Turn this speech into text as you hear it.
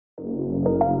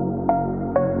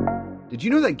Did you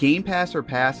know that Game Pass or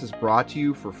Pass is brought to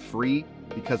you for free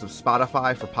because of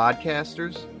Spotify for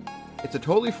podcasters? It's a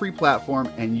totally free platform,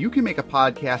 and you can make a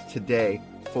podcast today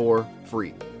for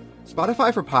free.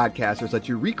 Spotify for podcasters lets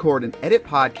you record and edit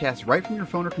podcasts right from your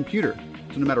phone or computer.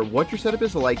 So no matter what your setup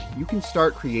is like, you can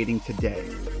start creating today.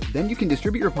 Then you can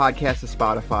distribute your podcast to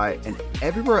Spotify and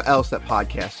everywhere else that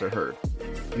podcasts are heard.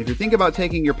 And if you're thinking about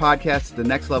taking your podcast to the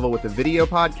next level with a video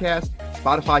podcast,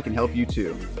 Spotify can help you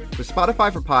too. With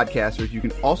Spotify for podcasters, you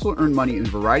can also earn money in a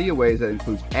variety of ways that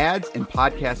includes ads and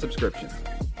podcast subscriptions.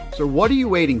 So what are you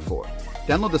waiting for?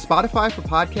 Download the Spotify for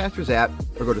Podcasters app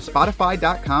or go to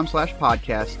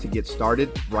spotify.com/podcast to get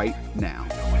started right now.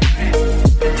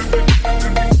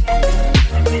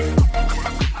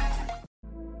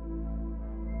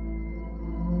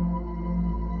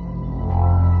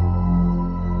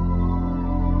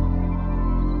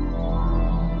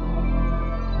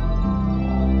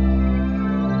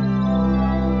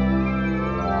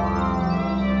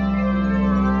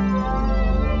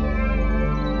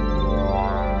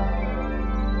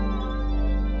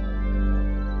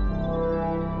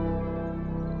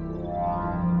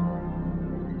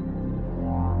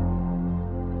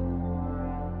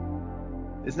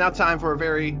 It's now time for a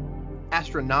very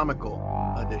astronomical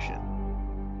edition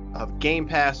of Game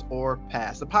Pass or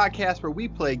Pass, the podcast where we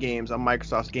play games on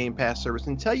Microsoft's Game Pass service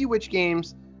and tell you which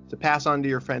games to pass on to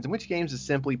your friends and which games to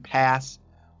simply pass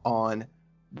on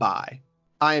by.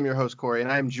 I am your host, Corey, and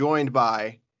I am joined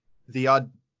by the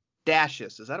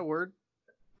audacious, is that a word?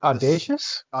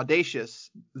 Audacious? Audacious,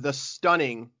 the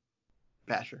stunning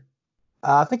Basher.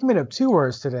 I think you made up two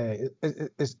words today.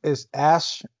 Is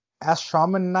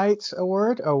Astronomite a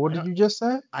word, or what did you just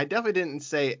say? I definitely didn't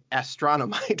say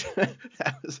astronomite.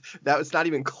 that was not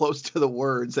even close to the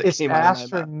words that came out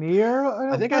of my mouth.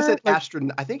 Astroneer? I think I said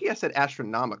I think I said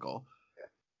astronomical.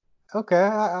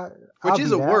 Okay, which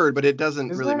is a word, but it doesn't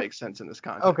really make sense in this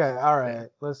context. Okay, all right.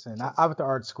 Listen, I went to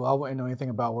art school. I wouldn't know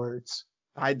anything about words.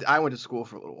 I went to school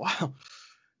for a little while.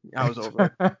 I was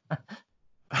over it.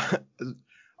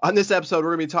 On this episode,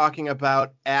 we're going to be talking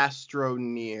about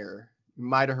Astroneer. You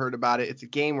might have heard about it. It's a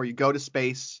game where you go to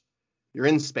space. You're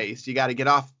in space. You got to get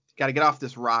off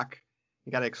this rock.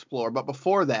 You got to explore. But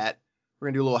before that, we're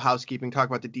going to do a little housekeeping, talk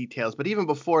about the details. But even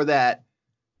before that,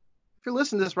 if you're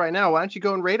listening to this right now, why don't you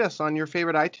go and rate us on your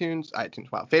favorite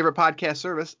favorite podcast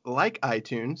service like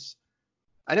iTunes.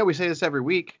 I know we say this every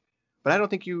week, but I don't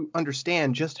think you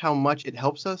understand just how much it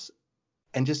helps us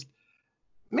and just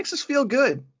makes us feel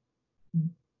good.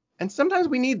 And sometimes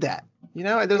we need that. You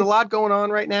know, there's a lot going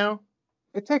on right now.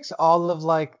 It takes all of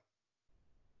like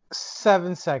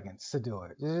 7 seconds to do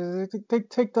it.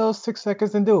 Take those 6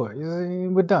 seconds and do it.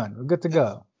 We're done. We're good to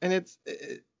go. And it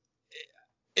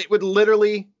would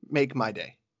literally make my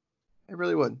day. It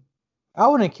really would. I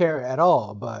wouldn't care at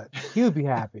all, but he would be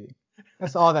happy.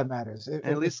 That's all that matters.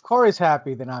 At least if Corey's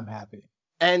happy, then I'm happy.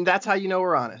 And that's how you know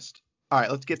we're honest. All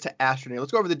right, let's get to Astroneer.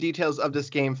 Let's go over the details of this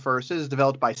game first. It is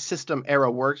developed by System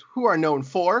Era Works, who are known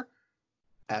for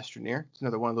Astroneer. It's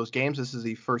another one of those games. This is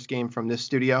the first game from this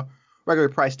studio,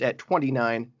 regularly priced at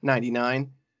 $29.99.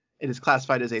 It is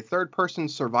classified as a third-person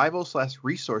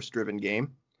survival/resource-driven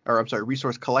game,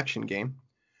 resource collection game.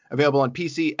 Available on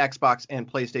PC, Xbox, and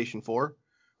PlayStation 4.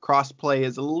 Crossplay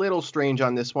is a little strange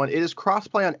on this one. It is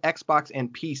crossplay on Xbox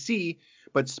and PC,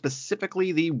 but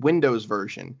specifically the Windows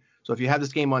version. So if you have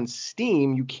this game on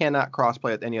Steam, you cannot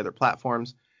crossplay with any other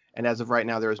platforms. And as of right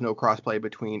now, there is no crossplay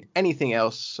between anything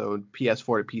else. So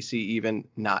PS4 to PC, even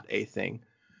not a thing.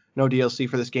 No DLC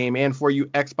for this game. And for you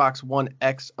Xbox One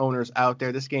X owners out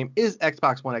there, this game is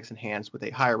Xbox One X enhanced with a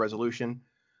higher resolution.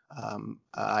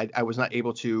 I was not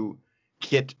able to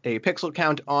get a pixel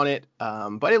count on it,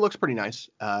 but it looks pretty nice.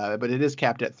 But it is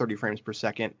capped at 30 frames per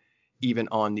second, even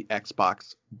on the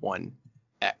Xbox One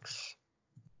X.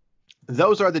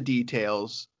 Those are the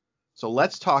details. So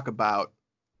let's talk about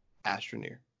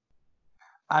Astroneer.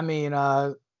 I mean,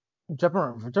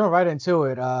 jumping right into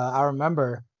it, I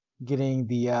remember getting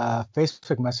the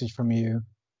Facebook message from you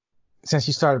since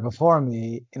you started before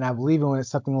me, and I believe it was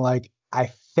something like, "I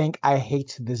think I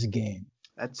hate this game."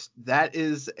 That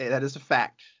is a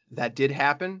fact. That did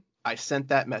happen. I sent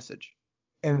that message.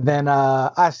 And then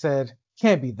I said,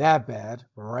 "Can't be that bad,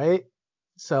 right?"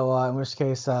 So in which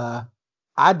case, I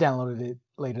downloaded it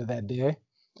later that day,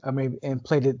 and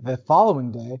played it the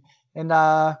following day, and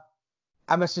I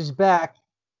messaged back,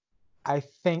 "I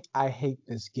think I hate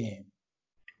this game."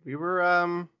 We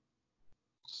were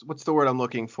what's the word I'm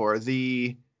looking for?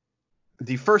 The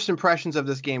first impressions of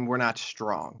this game were not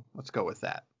strong. Let's go with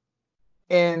that.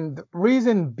 And the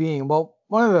reason being, well,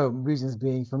 one of the reasons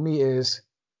being for me is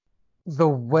the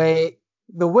way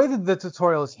the way that the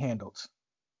tutorial is handled,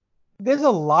 there's a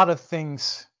lot of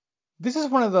things. This is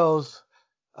one of those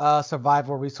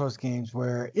survival resource games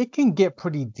where it can get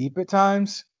pretty deep at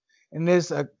times, and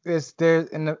there's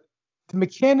in the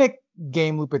mechanic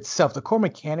game loop itself, the core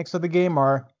mechanics of the game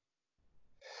are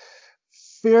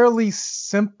fairly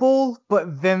simple,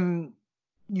 but then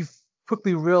you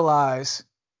quickly realize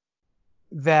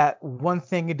that one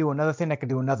thing can do another thing that can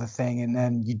do another thing, and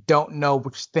then you don't know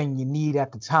which thing you need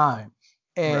at the time.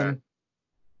 And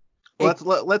right.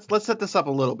 Let's set this up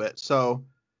a little bit. So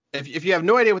if you have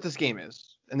no idea what this game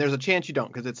is, and there's a chance you don't,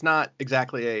 because it's not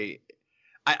exactly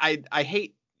I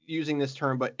hate using this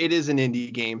term, but it is an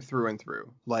indie game through and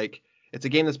through. Like, it's a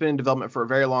game that's been in development for a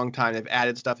very long time. They've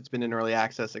added stuff. It's been in early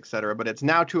access, etc. But it's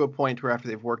now to a point where after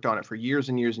they've worked on it for years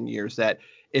and years and years, that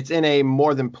it's in a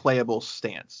more than playable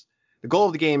stance. The goal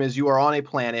of the game is you are on a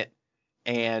planet,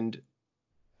 and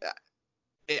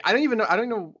I don't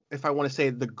know if I want to say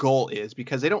the goal is,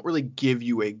 because they don't really give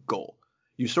you a goal.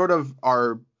 You sort of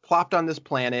are plopped on this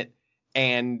planet,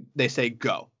 and they say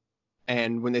go.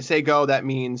 And when they say go, that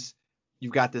means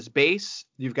you've got this base,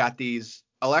 you've got these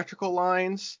electrical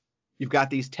lines, you've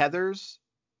got these tethers.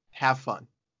 Have fun.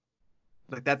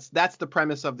 Like, that's the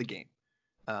premise of the game.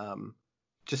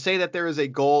 To say that there is a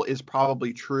goal is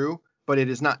probably true, but it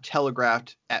is not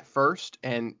telegraphed at first,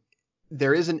 and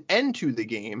there is an end to the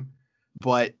game,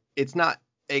 but it's not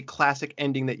a classic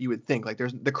ending that you would think. Like,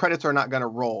 the credits are not going to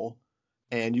roll,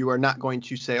 and you are not going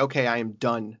to say, okay, I am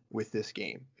done with this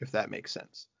game, if that makes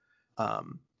sense.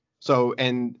 So,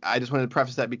 and I just wanted to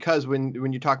preface that because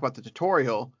when you talk about the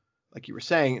tutorial, like you were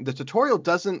saying, the tutorial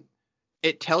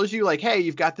it tells you, like, hey,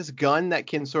 you've got this gun that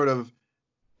can sort of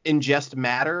ingest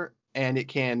matter, and it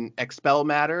can expel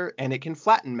matter, and it can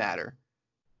flatten matter.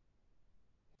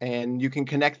 And you can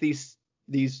connect these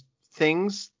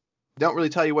things, don't really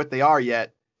tell you what they are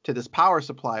yet, to this power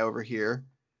supply over here.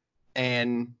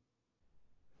 And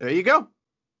there you go.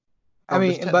 I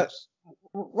mean, but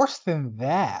worse than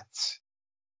that,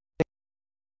 the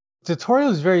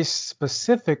tutorial is very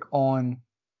specific on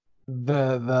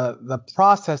the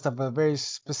process of a very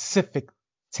specific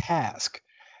task,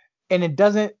 and it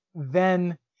doesn't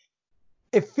then.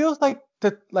 It feels like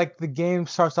the game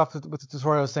starts off with the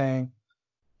tutorial saying,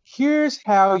 "Here's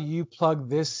how you plug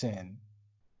this in.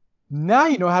 Now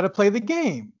you know how to play the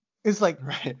game." It's like,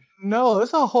 right. No,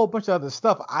 there's a whole bunch of other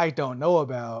stuff I don't know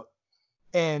about,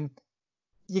 and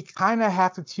you kind of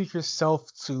have to teach yourself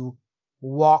to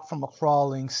walk from a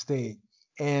crawling state,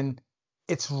 and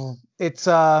it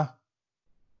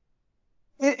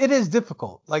is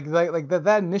difficult. Like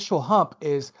that initial hump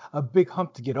is a big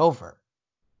hump to get over.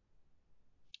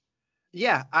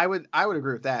 Yeah, I would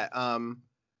agree with that.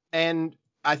 And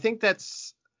I think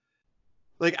that's,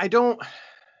 like,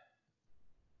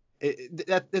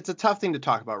 it's a tough thing to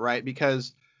talk about, right?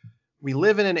 Because we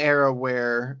live in an era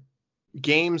where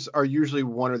games are usually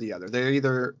one or the other. They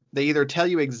either tell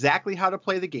you exactly how to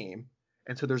play the game,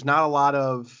 and so there's not a lot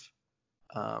of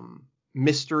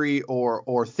mystery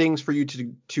or things for you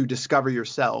to discover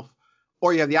yourself,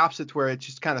 or you have the opposite where it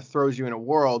just kind of throws you in a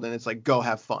world and it's like, go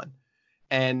have fun.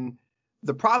 And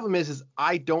the problem is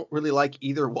I don't really like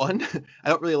either one. I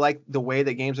don't really like the way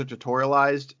that games are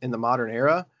tutorialized in the modern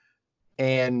era.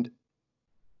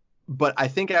 But I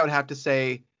think I would have to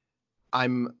say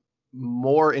I'm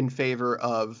more in favor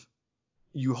of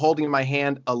you holding my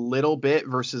hand a little bit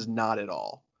versus not at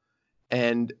all.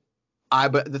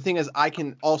 But the thing is, I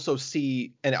can also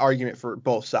see an argument for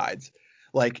both sides.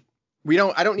 Like,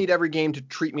 I don't need every game to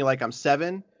treat me like I'm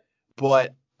 7,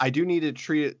 but I do need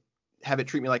to have it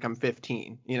treat me like I'm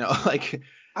 15, like.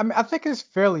 I mean, I think it's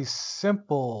fairly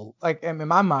simple, like in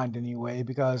my mind anyway,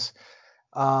 because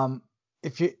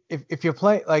if you're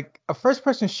playing like a first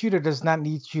person shooter does not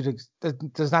need you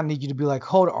to be like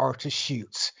hold R to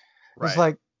shoot. Right. It's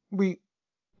like we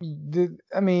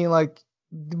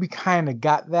kind of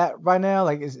got that right now.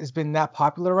 Like it's been that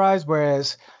popularized,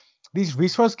 whereas these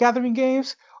resource gathering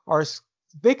games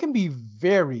they can be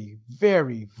very,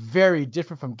 very, very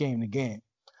different from game to game.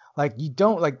 Like you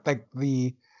don't like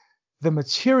the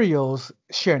materials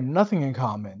share nothing in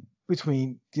common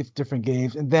between different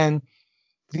games, and then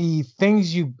the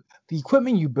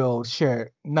equipment you build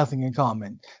share nothing in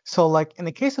common. So like in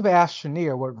the case of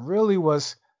Astroneer, what really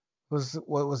was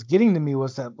getting to me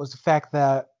was the fact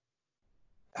that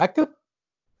I could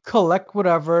collect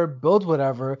whatever, build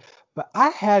whatever, but I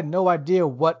had no idea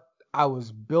what I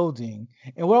was building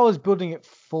and what I was building it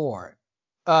for.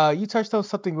 You touched on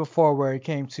something before where it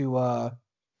came to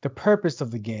the purpose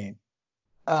of the game.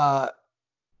 If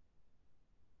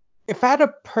I had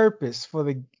a purpose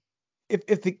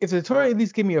if the tutorial at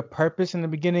least give me a purpose in the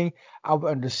beginning, I would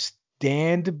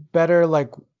understand better,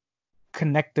 like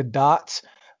connect the dots.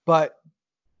 But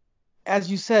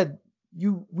as you said,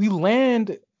 we land.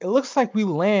 It looks like we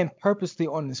land purposely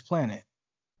on this planet,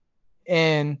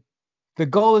 and the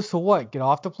goal is to what? Get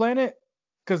off the planet?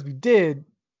 Because we did,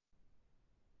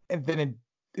 and then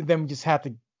we just have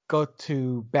to go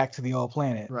back to the old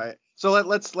planet. Right. So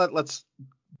let's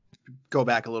go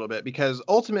back a little bit, because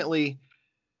ultimately,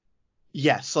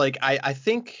 yes, like I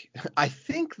think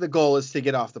the goal is to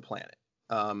get off the planet.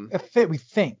 We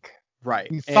think. Right.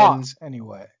 We thought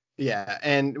anyway. Yeah,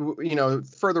 and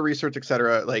further research,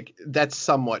 etc. Like that's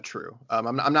somewhat true.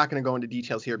 I'm not going to go into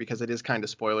details here because it is kind of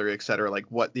spoilery, etc. Like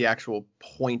what the actual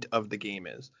point of the game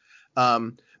is.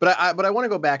 But I want to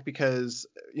go back because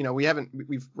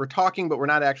we're talking, but we're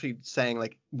not actually saying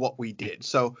like what we did.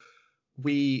 So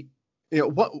we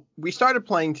started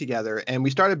playing together and we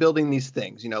started building these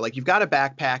things. Like you've got a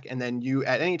backpack, and then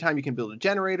at any time you can build a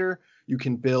generator. You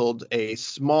can build a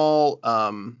small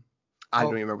I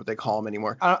don't even remember what they call them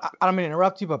anymore. I don't mean to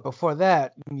interrupt you, but before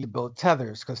that, you need to build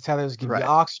tethers, because tethers give you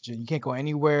oxygen. You can't go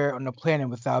anywhere on the planet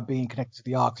without being connected to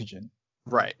the oxygen.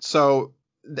 Right. So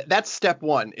that's step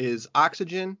one is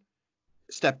oxygen.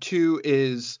 Step two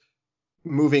is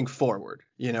moving forward,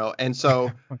 and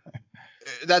so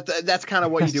that's kind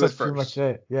of what you do at first. Pretty much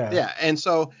it. Yeah. Yeah. And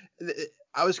so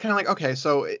I was kind of like, okay,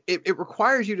 so it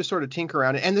requires you to sort of tinker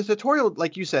around. And the tutorial,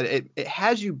 like you said, it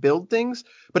has you build things,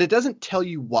 but it doesn't tell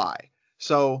you why.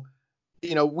 So,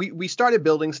 we started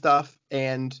building stuff,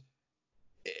 and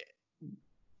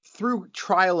through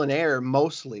trial and error,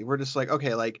 mostly, we're just like,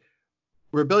 okay, like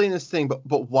we're building this thing,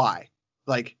 but why?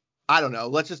 Like, I don't know.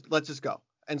 Let's just go.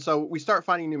 And so we start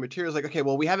finding new materials. Like, okay,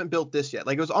 well, we haven't built this yet.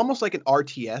 Like it was almost like an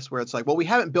RTS where it's like, well, we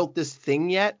haven't built this thing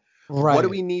yet. Right. What do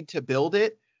we need to build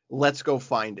it? Let's go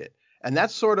find it. And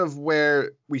that's sort of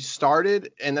where we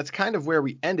started, and that's kind of where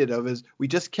we ended is we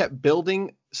just kept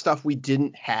building stuff we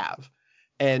didn't have.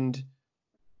 And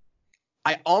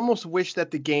I almost wish that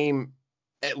the game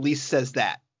at least says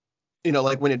that.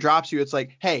 Like when it drops you, it's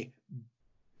like, hey,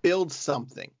 build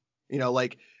something.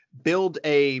 Like build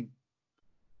a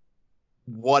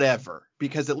whatever.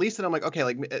 Because at least then I'm like, okay,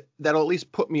 like that'll at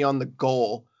least put me on the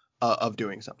goal of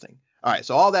doing something. All right,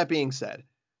 so all that being said,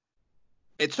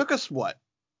 it took us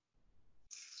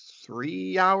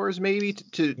 3 hours maybe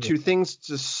to things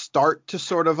to start to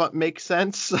sort of make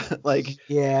sense. Like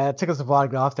it took us a while to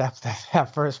get off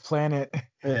that first planet.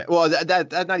 Yeah, well,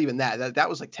 that not even that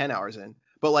was like 10 hours in,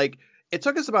 but like it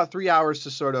took us about 3 hours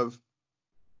to sort of.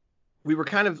 We were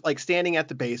kind of like standing at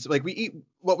the base. Like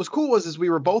what was cool is we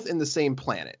were both in the same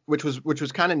planet, which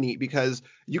was kind of neat because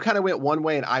you kind of went one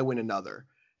way and I went another.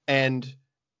 And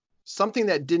something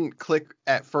that didn't click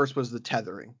at first was the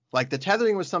tethering. Like the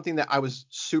tethering was something that I was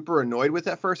super annoyed with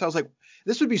at first. I was like,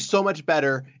 this would be so much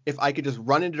better if I could just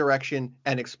run in a direction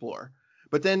and explore.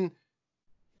 But then,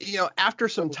 after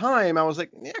some time, I was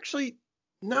like, actually,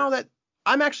 now that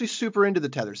I'm actually super into the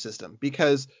tether system,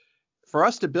 because for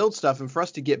us to build stuff and for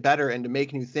us to get better and to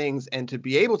make new things and to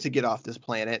be able to get off this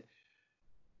planet,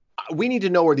 we need to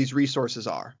know where these resources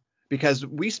are. Because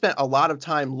we spent a lot of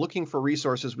time looking for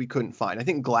resources we couldn't find. I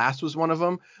think glass was one of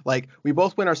them. Like we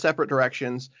both went our separate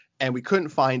directions and we couldn't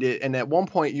find it. And at one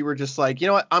point you were just like, you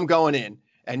know what, I'm going in.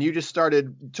 And you just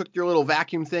took your little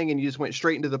vacuum thing and you just went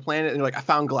straight into the planet and you're like, I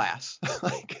found glass.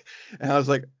 And I was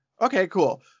like, okay,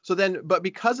 cool. So then, but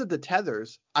because of the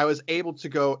tethers, I was able to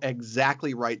go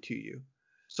exactly right to you.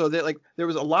 So that like, there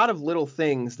was a lot of little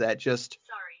things that just.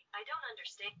 Sorry, I don't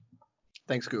understand.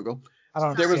 Thanks, Google. I don't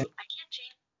understand. I can't change.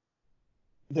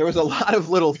 There was a lot of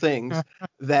little things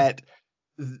that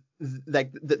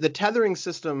the tethering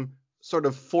system sort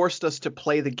of forced us to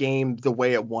play the game the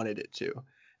way it wanted it to.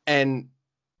 And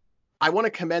I want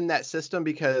to commend that system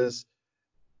because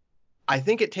I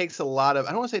think it takes I don't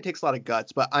want to say it takes a lot of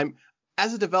guts, but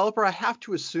as a developer, I have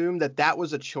to assume that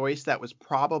was a choice that was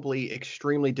probably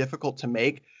extremely difficult to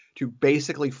make, to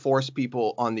basically force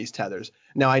people on these tethers.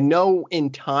 Now, I know in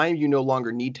time you no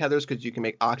longer need tethers because you can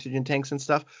make oxygen tanks and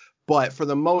stuff. But for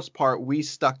the most part, we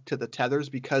stuck to the tethers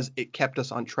because it kept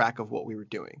us on track of what we were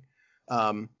doing.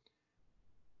 And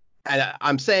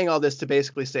I'm saying all this to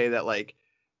basically say that, like,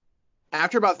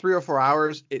 after about 3 or 4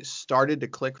 hours, it started to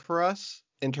click for us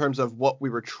in terms of what we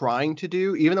were trying to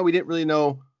do, even though we didn't really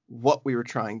know what we were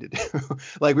trying to do.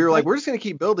 Like, we were like, we're just going to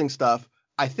keep building stuff.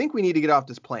 I think we need to get off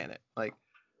this planet. Like,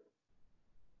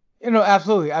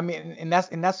 absolutely. I mean, and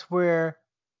that's where,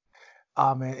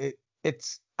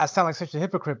 I sound like such a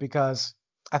hypocrite because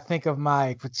I think of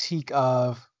my critique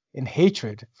of and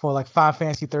hatred for like Final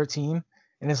Fantasy 13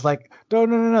 and it's like,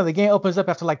 no, the game opens up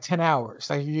after like 10 hours.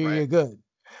 Like you're Right. good.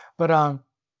 But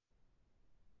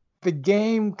the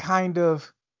game kind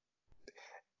of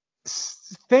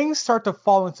things start to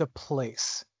fall into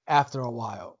place after a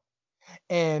while.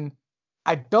 And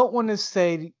I don't want to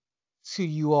say to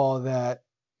you all that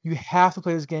you have to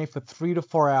play this game for 3 to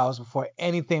 4 hours before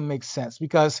anything makes sense,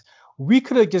 because we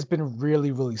could have just been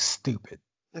really, really stupid.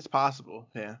 It's possible.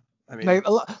 Yeah. I mean, Like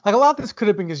a lot of this could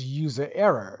have been just user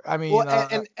error. I mean, well,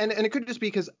 and it could just be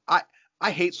because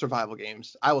I hate survival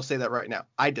games. I will say that right now.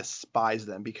 I despise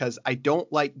them because I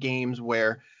don't like games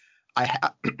where I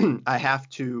have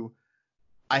to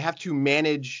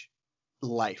manage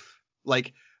life.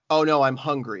 Like, oh no, I'm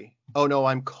hungry. Oh no,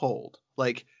 I'm cold.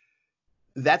 Like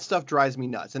that stuff drives me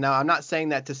nuts. And now I'm not saying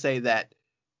that to say that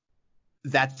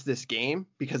that's this game,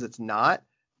 because it's not.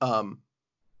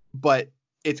 But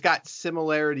it's got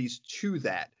similarities to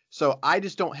that. So I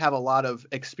just don't have a lot of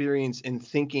experience in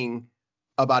thinking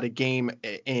about a game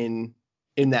in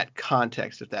that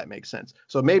context, if that makes sense.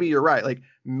 So maybe you're right. Like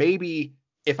maybe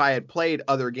if I had played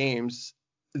other games,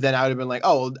 then I would have been like,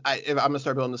 oh, I'm gonna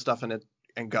start building this stuff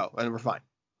and go, and we're fine.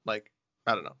 Like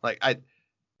I don't know. Like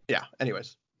yeah.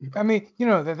 Anyways. I mean,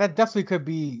 that definitely could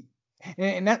be,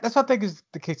 and that's what I think is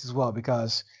the case as well,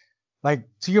 because like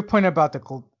to your point about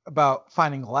about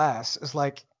finding glass, it's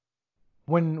like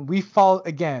when we fall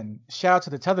again, shout out to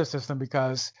the tether system,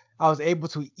 because I was able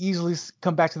to easily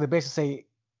come back to the base and say,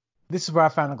 this is where I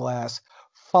found the glass,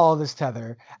 follow this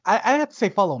tether. I didn't have to say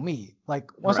follow me.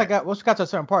 Like once we got to a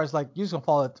certain part, it's like you're just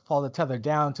gonna follow the tether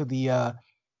down to the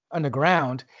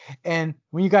underground. And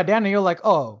when you got down there, you're like,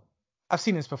 oh, I've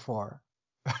seen this before.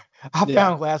 I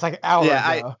found glass like an hour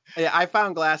ago. I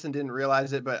found glass and didn't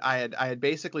realize it, but I had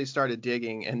basically started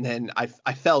digging, and then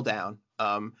I fell down.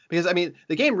 Because I mean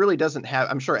the game really doesn't have,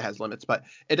 I'm sure it has limits, but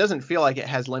it doesn't feel like it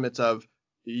has limits of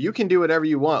you can do whatever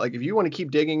you want. Like if you want to keep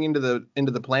digging into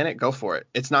the planet, go for it.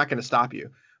 It's not going to stop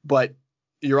you. But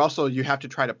you have to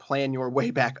try to plan your way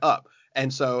back up.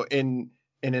 And so in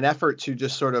an effort to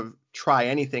just sort of try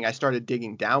anything, I started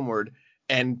digging downward,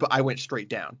 but I went straight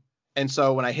down. And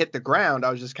so when I hit the ground,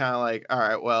 I was just kind of like, all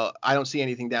right, well, I don't see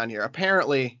anything down here.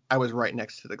 Apparently, I was right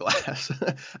next to the glass.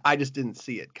 I just didn't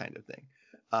see it, kind of thing.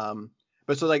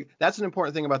 But so like that's an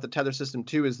important thing about the tether system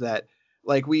too, is that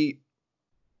like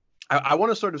I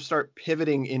want to sort of start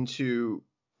pivoting into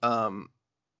the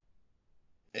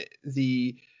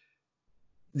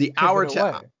hour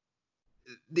to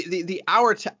the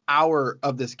hour to hour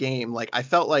of this game. Like I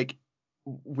felt like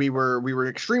we were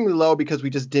extremely low because we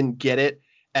just didn't get it.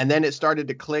 And then it started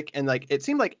to click, and like it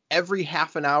seemed like every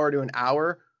half an hour to an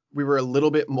hour we were a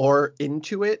little bit more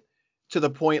into it, to the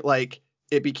point like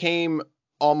it became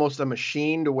almost a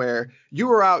machine, to where you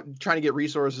were out trying to get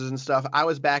resources and stuff. I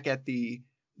was back at the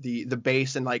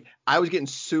base, and like I was getting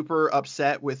super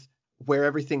upset with where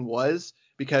everything was,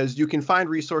 because you can find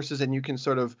resources and you can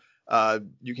sort of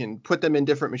you can put them in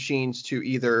different machines to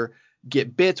either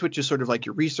get bits, which is sort of like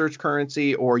your research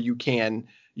currency, or you can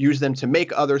use them to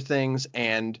make other things.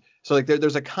 And so like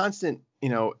there's a constant,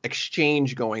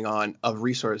 exchange going on of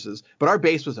resources, but our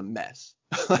base was a mess.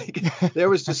 Like there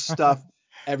was just stuff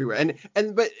everywhere.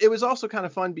 But it was also kind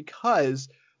of fun, because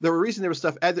the reason there was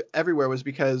stuff everywhere was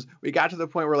because we got to the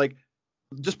point where like,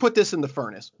 just put this in the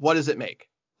furnace. What does it make?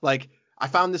 Like I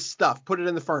found this stuff, put it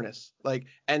in the furnace. Like,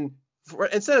 and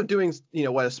instead of doing,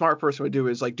 what a smart person would do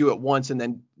is like do it once and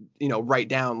then, write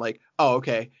down like, oh,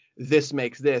 okay, this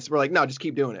makes this. We're like, no, just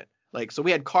keep doing it. Like, so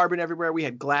we had carbon everywhere. We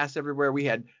had glass everywhere. We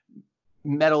had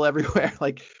metal everywhere.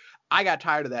 Like I got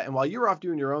tired of that. And while you were off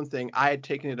doing your own thing, I had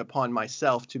taken it upon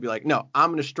myself to be like, no, I'm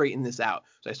going to straighten this out.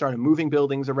 So I started moving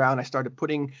buildings around. I started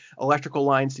putting electrical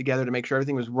lines together to make sure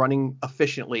everything was running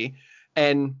efficiently.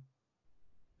 And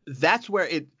that's where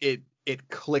it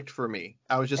clicked for me.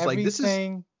 I was just like, this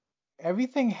is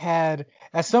everything had,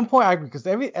 at some point, I agree, because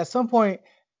at some point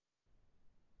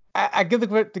I give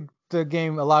the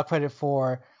game a lot of credit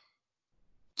for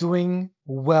doing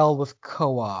well with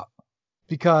co-op,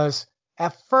 because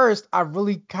at first I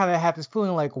really kind of had this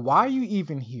feeling like, why are you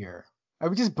even here? Are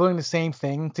we just building the same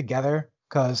thing together?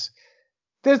 Because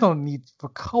there's no need for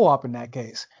co-op in that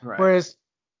case. Right. Whereas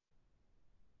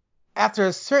after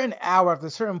a certain hour, after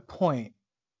a certain point,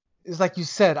 it's like you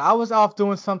said, I was off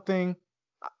doing something.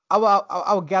 I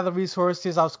will gather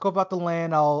resources. I'll scope out the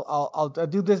land. I'll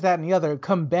do this, that, and the other.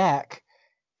 Come back,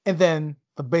 and then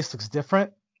the base looks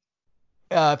different.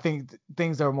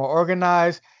 Things are more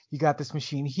organized. You got this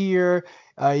machine here.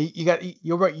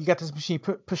 You're right. You got this machine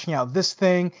pushing out this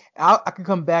thing. I can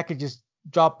come back and just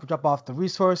drop off the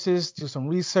resources, do some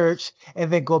research, and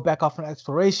then go back off on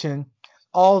exploration.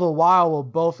 all the while we're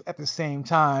both at the same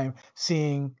time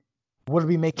seeing what are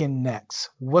we making next?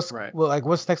 What's Right.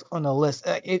 what's next on the list?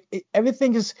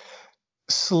 Everything just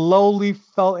slowly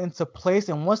fell into place,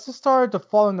 and once it started to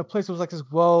fall into place, it was like this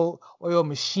well-oiled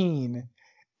machine.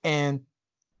 And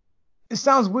it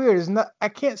sounds weird. It's not. I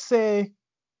can't say.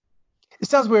 It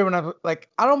sounds weird when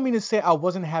I don't mean to say I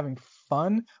wasn't having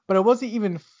fun, but it wasn't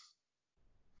even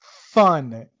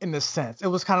fun in the sense. It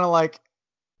was kind of like,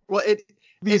 well,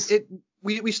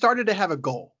 we started to have a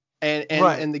goal, and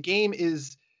right. and the game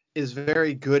is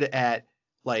very good at,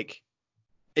 like,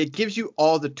 it gives you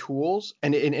all the tools,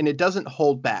 and it doesn't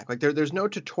hold back. Like, there's no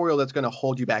tutorial that's going to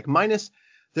hold you back. Minus,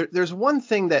 there's one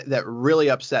thing that really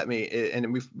upset me,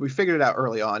 and we figured it out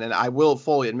early on, and I will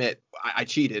fully admit I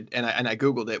cheated and I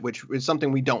Googled it, which is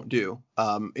something we don't do,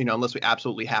 unless we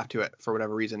absolutely have to for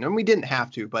whatever reason, and we didn't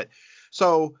have to, but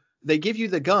so they give you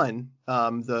the gun,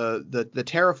 the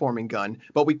terraforming gun,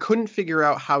 but we couldn't figure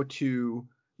out how to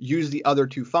use the other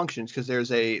two functions, because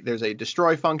there's a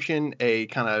destroy function, a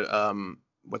kind of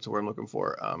what's the word I'm looking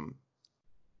for?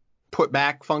 Put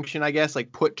back function, I guess,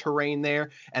 like put terrain there,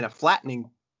 and a flattening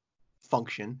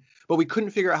function, but we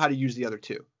couldn't figure out how to use the other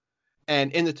two.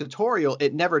 And in the tutorial,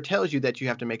 it never tells you that you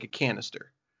have to make a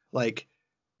canister. Like,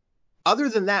 other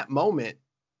than that moment,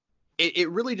 it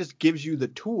really just gives you the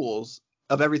tools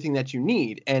of everything that you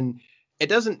need. And it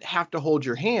doesn't have to hold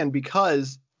your hand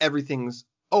because everything's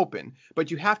open,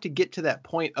 but you have to get to that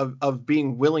point of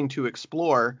being willing to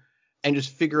explore and just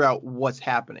figure out what's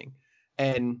happening.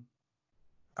 And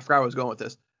I forgot where I was going with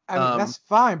this. I mean, that's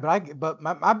fine, but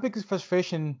my biggest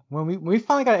frustration when we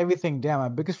finally got everything down, my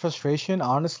biggest frustration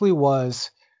honestly was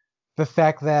the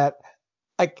fact that,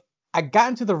 like, I got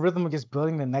into the rhythm of just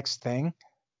building the next thing.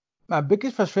 My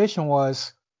biggest frustration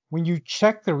was when you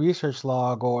check the research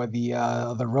log or the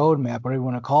roadmap, whatever you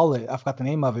want to call it. I forgot the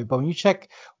name of it, but when you check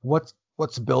what's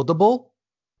buildable,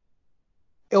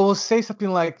 it will say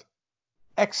something like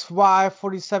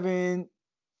XY47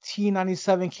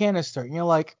 T97 canister, and you're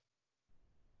like,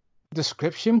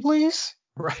 description, please.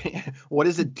 Right. What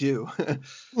does it do?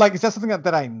 Like, is that something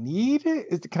that I need?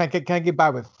 Can I get by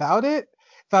without it?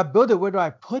 If I build it, where do I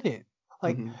put it?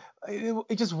 Like,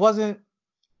 it just wasn't.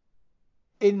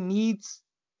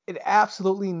 It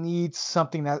absolutely needs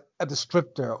something, that a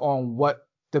descriptor on what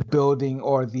the building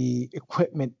or the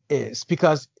equipment is,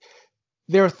 because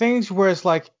there are things where it's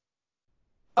like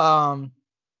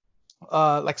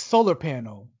solar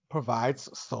panel provides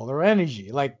solar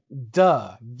energy. Like,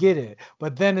 duh, get it.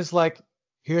 But then it's like,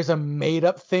 here's a made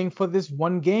up thing for this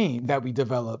one game that we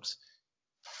developed.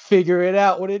 Figure it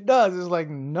out what it does. It's like,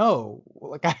 no,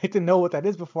 like, I need to know what that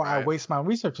is before I waste my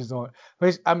researches on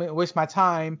it. Waste my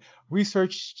time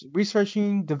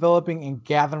researching, developing, and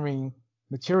gathering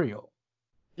material.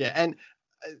 Yeah, and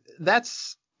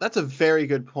that's a very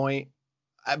good point.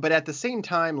 But at the same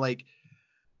time, like,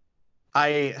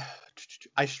 I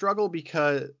struggle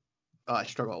because I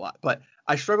struggle a lot, but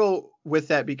I struggle with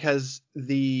that because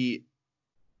the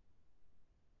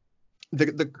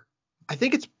I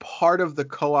think it's part of the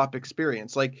co-op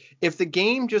experience. Like, if the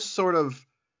game just sort of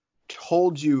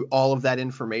told you all of that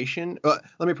information, let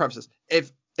me preface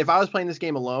this. If I was playing this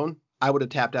game alone, I would have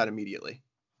tapped out immediately.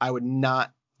 I would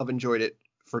not have enjoyed it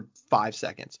for 5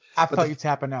 seconds. I felt you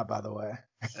tapping out, by the way.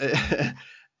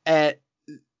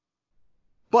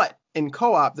 But in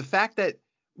co-op, the fact that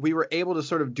we were able to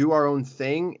sort of do our own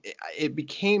thing, it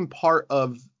became part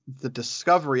of the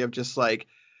discovery of just like,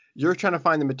 you're trying to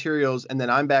find the materials, and then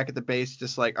I'm back at the base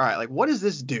just like, all right, like, what does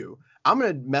this do? I'm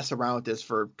going to mess around with this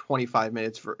for 25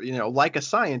 minutes for, like a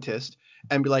scientist,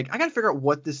 and be like, I got to figure out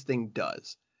what this thing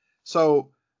does. So,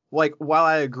 like, while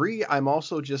I agree, I'm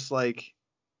also just like,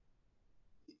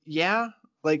 yeah,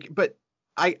 like, but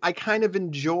I kind of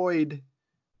enjoyed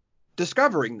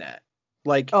discovering that.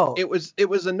 Like, it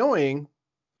was annoying,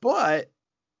 but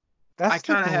that's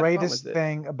the greatest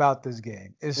thing about this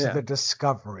game is the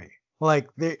discovery. Like,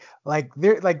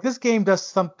 this game does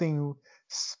something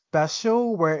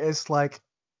special where it's like,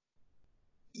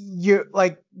 you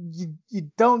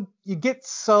get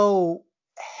so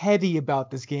heady about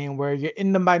this game where you're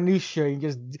in the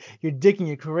minutiae, you're digging,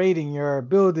 you're creating, you're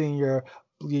building, you're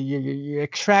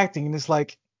extracting, and it's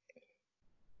like,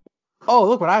 oh,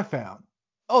 look what I found.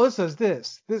 Oh, this does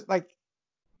this. Like,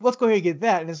 let's go ahead and get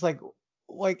that. And it's like,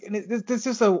 and this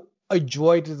is a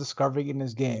joy to discovery in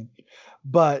this game.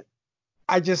 But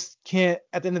I just can't,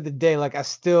 at the end of the day, like, I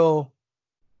still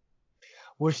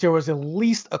wish there was at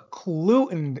least a clue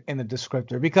in the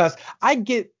descriptor, because I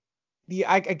get the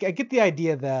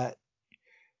idea that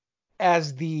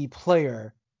as the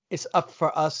player, it's up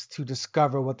for us to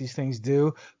discover what these things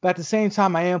do. But at the same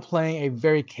time, I am playing a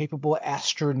very capable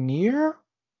astronaut,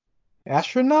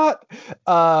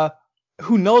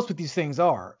 who knows what these things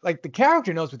are. Like the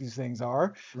character knows what these things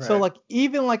are. Right. So like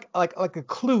even like a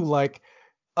clue, like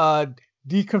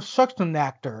deconstruction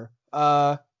actor,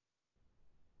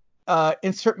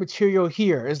 insert material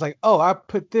here. It's like, oh, I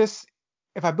put this.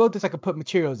 If I build this, I could put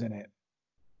materials in it.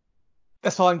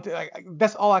 That's all.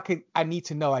 That's all I need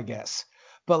to know, I guess.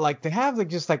 But like to have like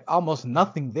just like almost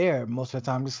nothing there most of the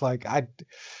time, just like I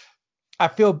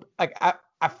feel like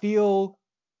I feel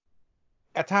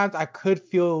at times I could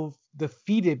feel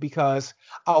defeated because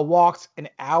I walked an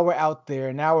hour out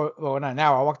there, not an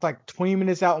hour. I walked like 20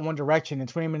 minutes out in one direction and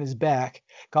 20 minutes back,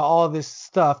 got all this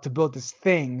stuff to build this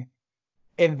thing,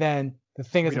 and then the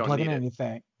thing isn't plugging in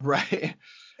anything. Right.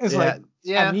 It's I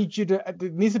need you to. There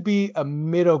needs to be a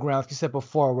middle ground, like you said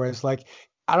before, where it's like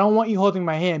I don't want you holding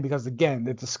my hand because again,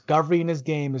 the discovery in this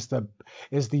game is the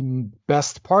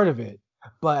best part of it.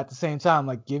 But at the same time,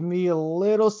 like give me a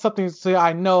little something so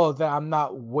I know that I'm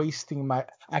not wasting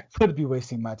I could be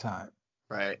wasting my time.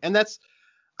 Right. And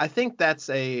I think that's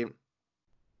again,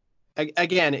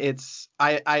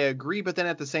 I agree, but then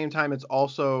at the same time, it's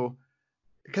also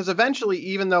because eventually,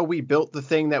 even though we built the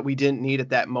thing that we didn't need at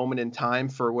that moment in time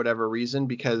for whatever reason,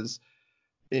 because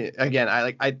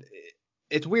again,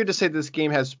 it's weird to say this game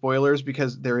has spoilers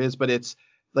because there is, but it's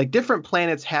like different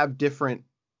planets have different,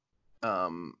 I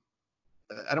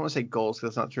don't want to say goals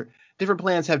because that's not true. Different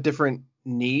planets have different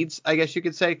needs, I guess you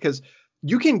could say, because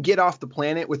you can get off the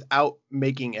planet without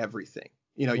making everything.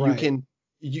 Right.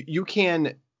 You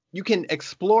can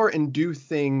explore and do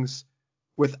things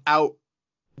without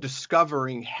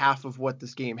discovering half of what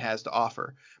this game has to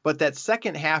offer. But that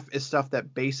second half is stuff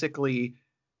that basically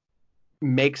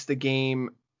makes the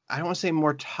game, I don't want to say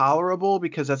more tolerable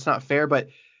because that's not fair, but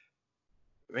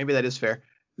maybe that is fair.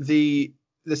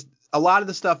 A lot of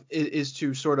the stuff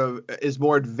is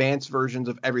more advanced versions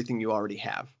of everything you already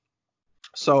have.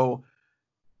 So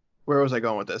where was I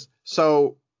going with this?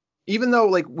 So even though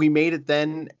like we made it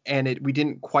then and we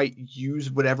didn't quite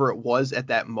use whatever it was at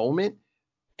that moment,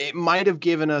 it might have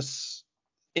given us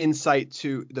insight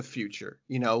to the future,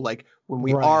 like when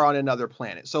we are on another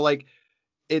planet. So like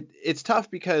it's tough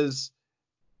because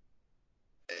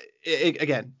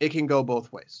it can go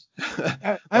both ways.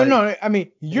 I don't know. I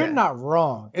mean, you're not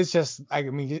wrong. It's just,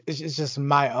 it's just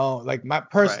my own, like my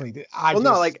personally.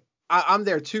 Right. I'm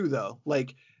there too, though.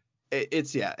 Like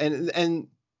and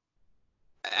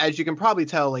as you can probably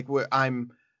tell, like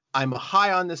I'm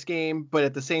high on this game, but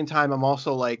at the same time, I'm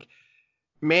also like,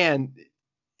 man,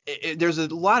 there's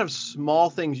a lot of small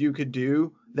things you could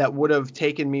do that would have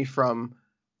taken me from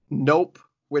nope,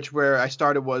 which where I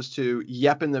started was to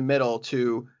yep in the middle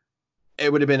to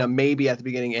it would have been a maybe at the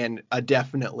beginning and a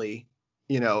definitely,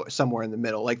 somewhere in the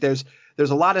middle. Like there's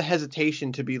a lot of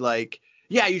hesitation to be like,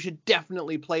 yeah, you should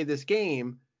definitely play this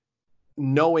game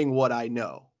knowing what I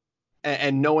know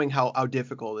and knowing how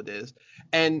difficult it is.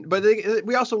 But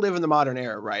we also live in the modern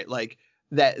era, right? Like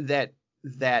that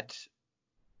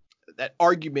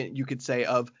argument you could say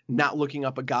of not looking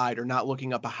up a guide or not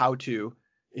looking up a how to,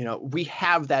 we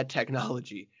have that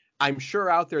technology. I'm sure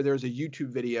out there's a YouTube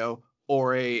video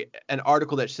or an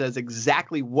article that says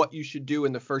exactly what you should do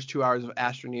in the first 2 hours of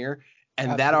Astroneer.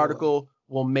 And that article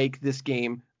will make this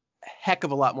game a heck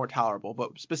of a lot more tolerable.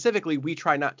 But specifically, we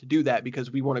try not to do that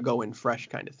because we want to go in fresh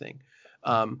kind of thing.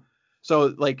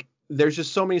 So like, there's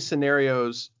just so many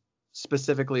scenarios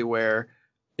specifically where,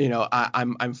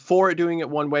 I'm for it doing it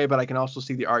one way, but I can also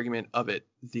see the argument of it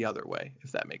the other way,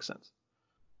 if that makes sense.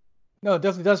 No, it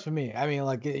definitely does for me. I mean,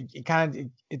 like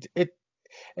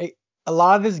a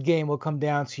lot of this game will come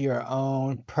down to your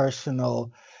own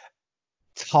personal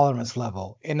tolerance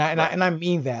level, and I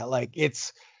mean that. Like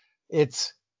it's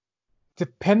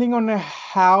depending on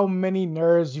how many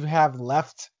nerves you have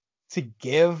left to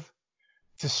give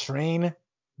to strain,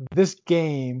 this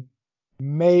game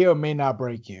may or may not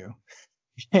break you.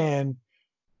 And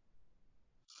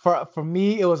for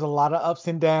me, it was a lot of ups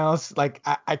and downs. Like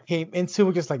I came into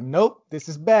it just like, nope, this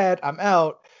is bad, I'm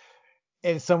out.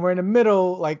 And somewhere in the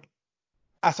middle, like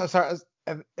I started,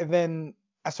 and then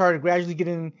I started gradually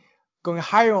going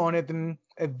higher on it. And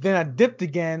then I dipped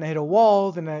again, I hit a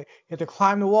wall, then I had to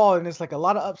climb the wall. And it's like a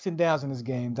lot of ups and downs in this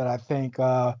game that I think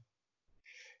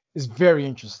is very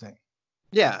interesting.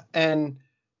 Yeah, and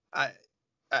I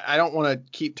don't want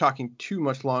to keep talking too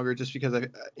much longer just because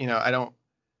I don't.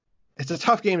 It's a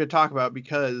tough game to talk about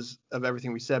because of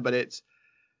everything we said, but it's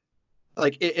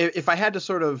like if I had to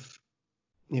sort of,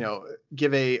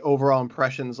 give a overall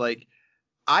impressions, like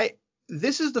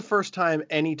this is the first time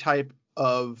any type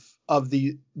of of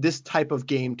this type of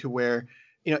game to where,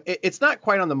 it's not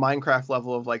quite on the Minecraft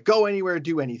level of like go anywhere,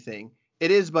 do anything.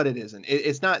 It is, but it isn't.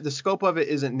 It's not, the scope of it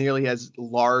isn't nearly as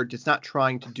large. It's not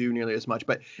trying to do nearly as much,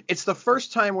 but it's the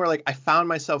first time where like I found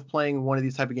myself playing one of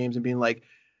these type of games and being like,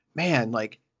 man,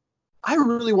 like I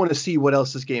really want to see what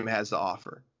else this game has to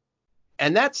offer.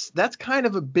 And that's kind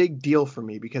of a big deal for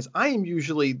me because I am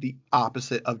usually the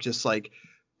opposite of just like,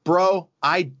 bro,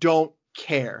 I don't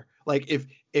care. Like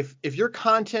if your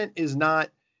content is not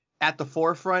at the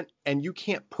forefront and you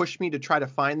can't push me to try to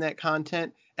find that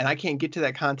content and I can't get to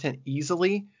that content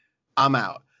easily, I'm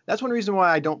out. That's one reason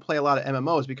why I don't play a lot of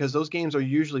MMOs, because those games are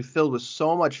usually filled with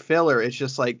so much filler. It's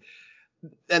just like,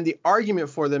 and the argument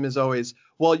for them is always,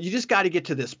 well, you just got to get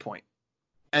to this point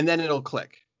and then it'll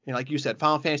click. Like you said,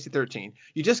 Final Fantasy 13,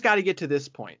 you just got to get to this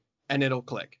point and it'll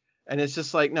click. And it's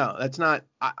just like, no, that's not,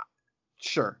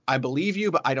 sure, I believe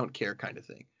you, but I don't care kind of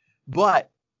thing. But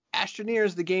Astroneer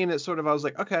is the game that sort of, I was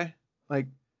like, okay, like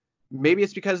maybe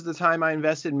it's because of the time I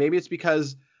invested. Maybe it's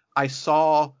because I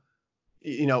saw,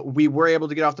 we were able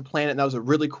to get off the planet and that was a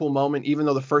really cool moment. Even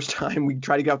though the first time we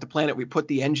tried to get off the planet, we put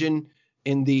the engine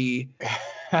in the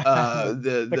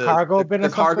cargo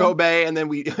bay, and then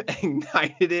we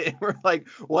ignited it and we're like,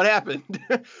 what happened?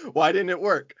 Why didn't it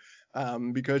work?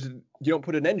 Because you don't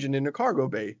put an engine in a cargo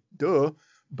bay, duh.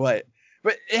 But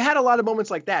it had a lot of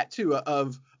moments like that too,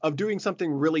 of doing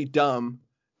something really dumb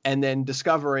and then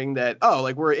discovering that, oh,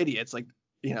 like we're idiots. Like,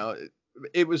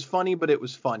 it was funny, but it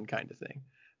was fun kind of thing.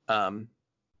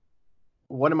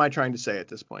 What am I trying to say at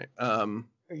this point?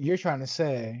 You're trying to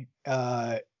say,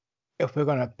 if we're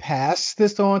going to pass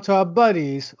this on to our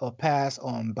buddies or pass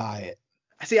on by it.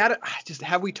 See, I just,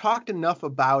 have we talked enough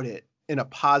about it in a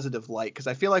positive light? Because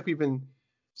I feel like we've been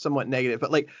somewhat negative,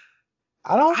 but like,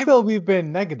 I don't feel we've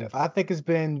been negative. I think it's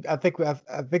been, I think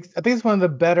it's one of the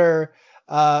better,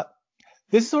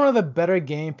 this is one of the better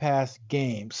Game Pass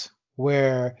games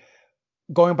where,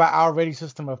 going by our rating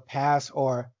system of pass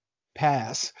or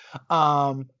pass,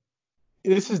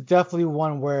 this is definitely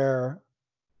one where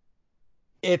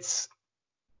it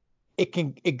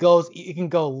can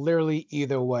go literally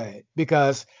either way,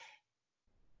 because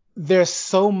there's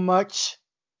so much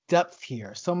depth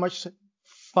here, so much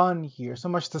fun here, so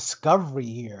much discovery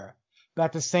here, but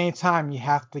at the same time you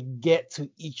have to get to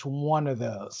each one of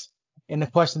those, and the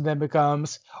question then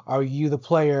becomes, are you the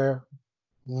player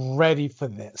ready for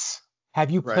this?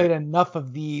 Have you played enough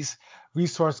of these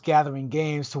resource gathering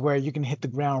games to where you can hit the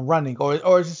ground running,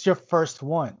 or is this your first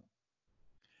one?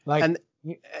 Like, and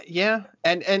yeah,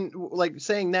 and like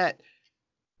saying that,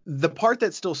 the part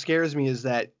that still scares me is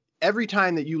that every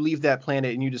time that you leave that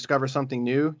planet and you discover something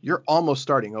new, you're almost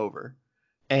starting over.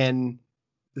 And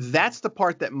that's the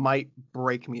part that might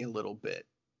break me a little bit.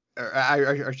 Or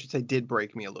I should say did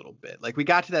break me a little bit. Like, we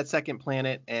got to that second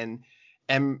planet and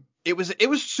it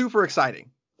was super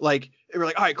exciting. Like, we're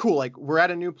like, all right, cool. Like, we're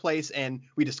at a new place and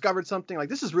we discovered something. Like,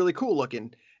 this is really cool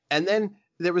looking. And then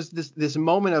there was this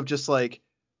moment of just like,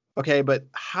 okay, but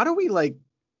how do we like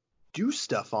do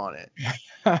stuff on it?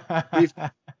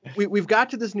 We've got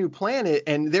to this new planet,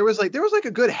 and there was like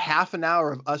a good half an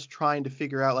hour of us trying to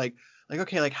figure out like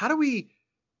okay, like how do we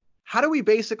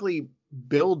basically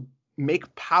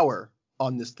make power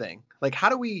on this thing? Like, how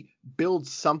do we build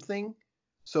something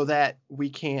so that we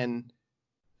can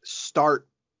start,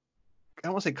 I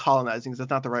don't want to say colonizing because that's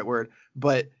not the right word,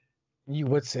 but you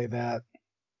would say that,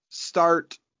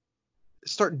 start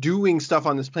doing stuff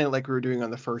on this planet like we were doing on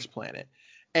the first planet.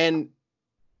 And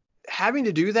having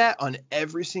to do that on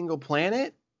every single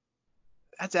planet,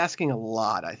 that's asking a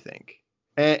lot, I think.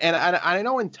 And I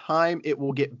know in time it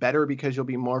will get better because you'll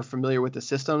be more familiar with the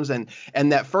systems. And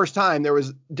that first time, there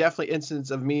was definitely instances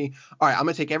of me, all right, I'm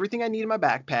going to take everything I need in my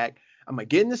backpack. I'm going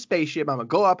to get in the spaceship. I'm going to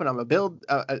go up and I'm going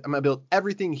to build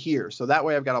everything here. So that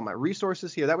way I've got all my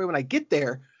resources here. That way when I get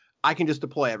there, I can just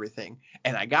deploy everything.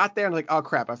 And I got there and like, oh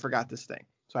crap, I forgot this thing.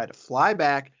 So I had to fly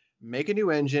back, make a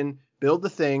new engine, build the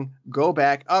thing, go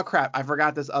back. Oh crap, I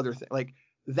forgot this other thing. Like,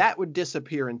 that would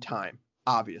disappear in time,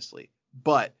 obviously.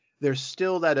 But there's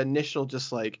still that initial,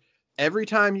 just like, every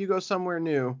time you go somewhere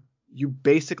new, you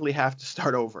basically have to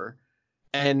start over.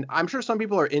 And I'm sure some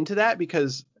people are into that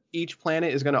because each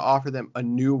planet is going to offer them a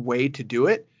new way to do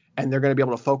it. And they're going to be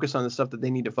able to focus on the stuff that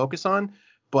they need to focus on.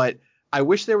 But I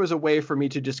wish there was a way for me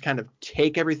to just kind of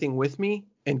take everything with me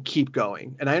and keep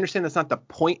going. And I understand that's not the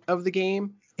point of the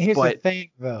game. Here's the thing,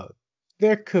 though.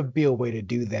 There could be a way to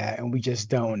do that, and we just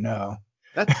don't know.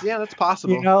 That's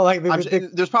possible. You know, like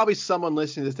there's probably someone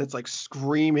listening to this that's like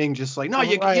screaming, just like, no,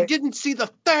 you didn't see the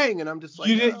thing. And I'm just like,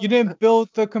 you didn't build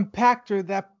the compactor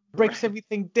that breaks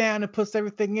everything down and puts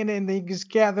everything in it, and then you just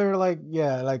gather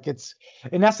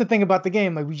and that's the thing about the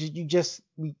game. Like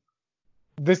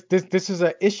this is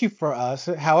an issue for us.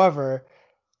 However,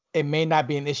 it may not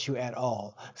be an issue at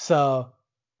all. So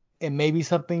it may be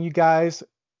something you guys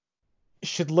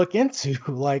should look into,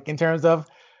 like in terms of,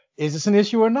 is this an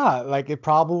issue or not? Like it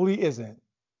probably isn't.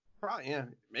 Probably, yeah,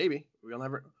 maybe.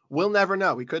 We'll never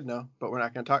know. We could know, but we're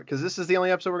not going to talk because this is the only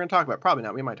episode we're going to talk about. Probably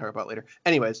not. We might talk about it later.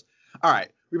 Anyways, all right.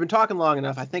 We've been talking long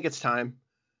enough. I think it's time.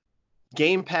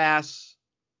 Game Pass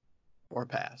or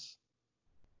pass?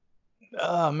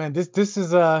 Oh man, this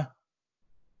is the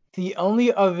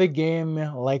only other game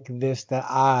like this that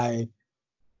I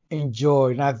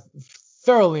enjoyed, and I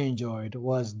thoroughly enjoyed,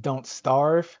 was Don't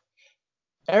Starve.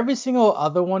 Every single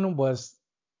other one was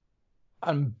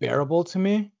unbearable to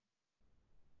me.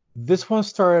 This one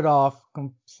started off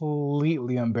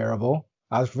completely unbearable.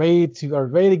 I was ready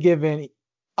to give in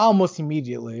almost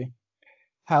immediately.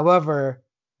 However,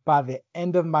 by the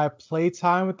end of my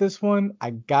playtime with this one, I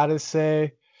gotta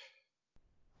say,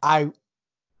 I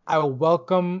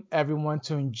welcome everyone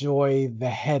to enjoy the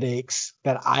headaches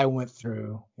that I went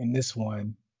through in this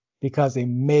one, because it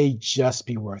may just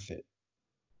be worth it.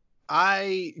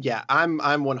 I'm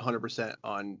 100%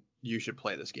 on you should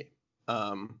play this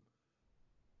game.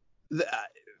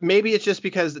 Maybe it's just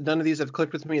because none of these have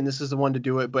clicked with me and this is the one to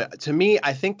do it. But to me,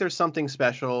 I think there's something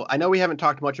special. I know we haven't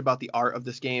talked much about the art of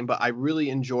this game, but I really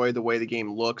enjoy the way the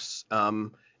game looks.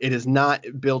 It is not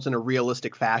built in a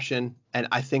realistic fashion, and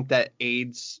I think that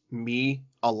aids me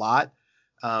a lot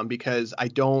because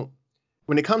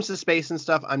when it comes to space and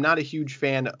stuff, I'm not a huge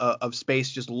fan of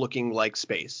space just looking like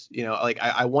space. You know, like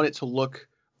I want it to look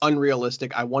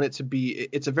unrealistic. I want it to be,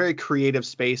 it's a very creative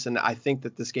space, and I think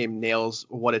that this game nails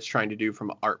what it's trying to do from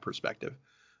an art perspective.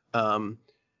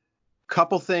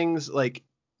 Couple things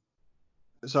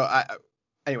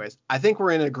anyways, I think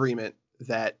we're in agreement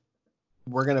that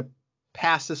we're going to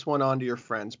pass this one on to your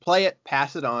friends. Play it,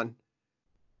 pass it on,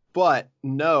 but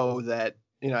know that,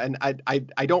 and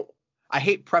I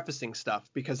hate prefacing stuff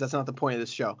because that's not the point of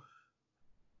this show.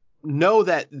 Know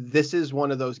that this is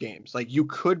one of those games. Like, you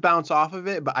could bounce off of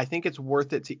it, but I think it's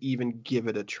worth it to even give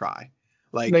it a try.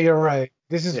 Like, no, you're right.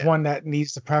 This is one that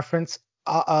needs the preference.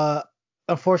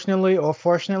 Unfortunately or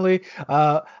fortunately,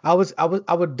 I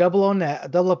would double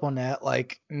up on that.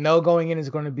 Like, no going in is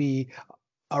going to be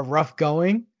a rough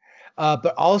going,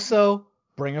 but also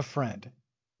bring a friend.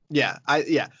 Yeah.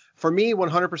 For me,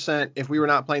 100%. If we were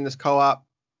not playing this co-op,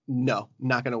 no,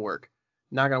 not going to work.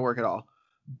 Not going to work at all.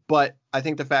 But I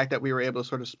think the fact that we were able to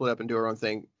sort of split up and do our own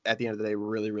thing at the end of the day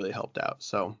really, really helped out.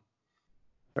 So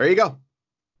there you go.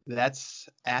 That's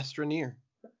Astroneer.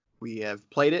 We have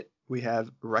played it. We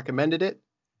have recommended it.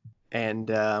 And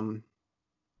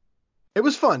it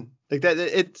was fun. Like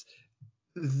that.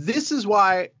 This is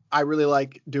why I really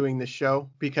like doing this show,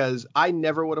 because I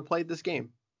never would have played this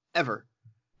game ever.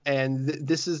 And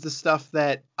this is the stuff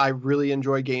that I really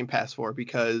enjoy Game Pass for,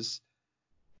 because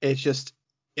it's just,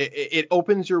 it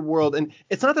opens your world. And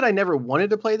it's not that I never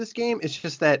wanted to play this game. It's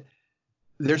just that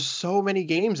there's so many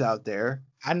games out there.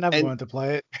 I never wanted to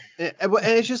play it. And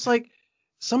it's just like,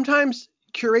 sometimes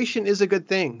curation is a good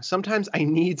thing. Sometimes I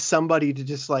need somebody to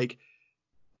just like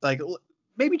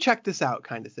maybe check this out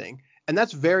kind of thing. And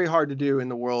that's very hard to do in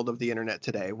the world of the internet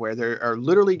today, where there are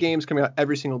literally games coming out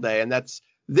every single day. And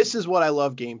this is what I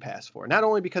love Game Pass for. Not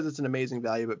only because it's an amazing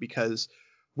value, but because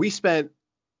we spent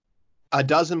a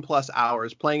dozen plus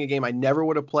hours playing a game I never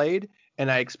would have played,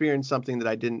 and I experienced something that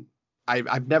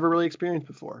I've never really experienced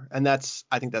before. And I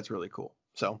think that's really cool.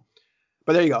 So,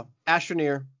 but there you go.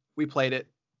 Astroneer, we played it.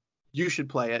 You should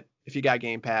play it if you got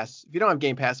Game Pass. If you don't have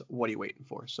Game Pass, what are you waiting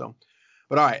for? So,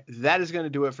 but all right, that is going to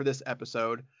do it for this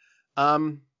episode.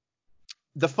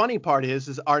 The funny part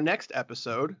is our next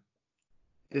episode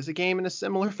is a game in a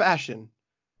similar fashion.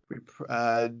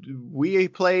 We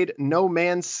played No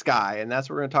Man's Sky, and that's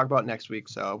what we're going to talk about next week.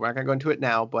 So we're not going to go into it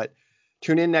now, but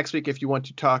tune in next week if you want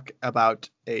to talk about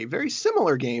a very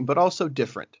similar game, but also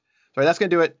different. So that's going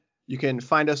to do it. You can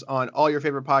find us on all your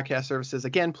favorite podcast services.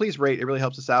 Again, please rate. It really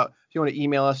helps us out. If you want to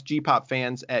email us,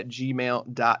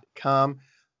 gpopfans@gmail.com.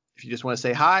 If you just want to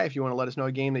say hi, if you want to let us know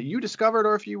a game that you discovered,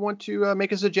 or if you want to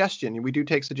make a suggestion, we do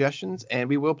take suggestions and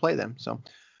we will play them. So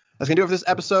that's going to do it for this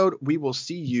episode. We will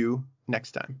see you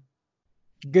next time.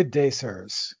 Good day,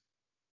 sirs.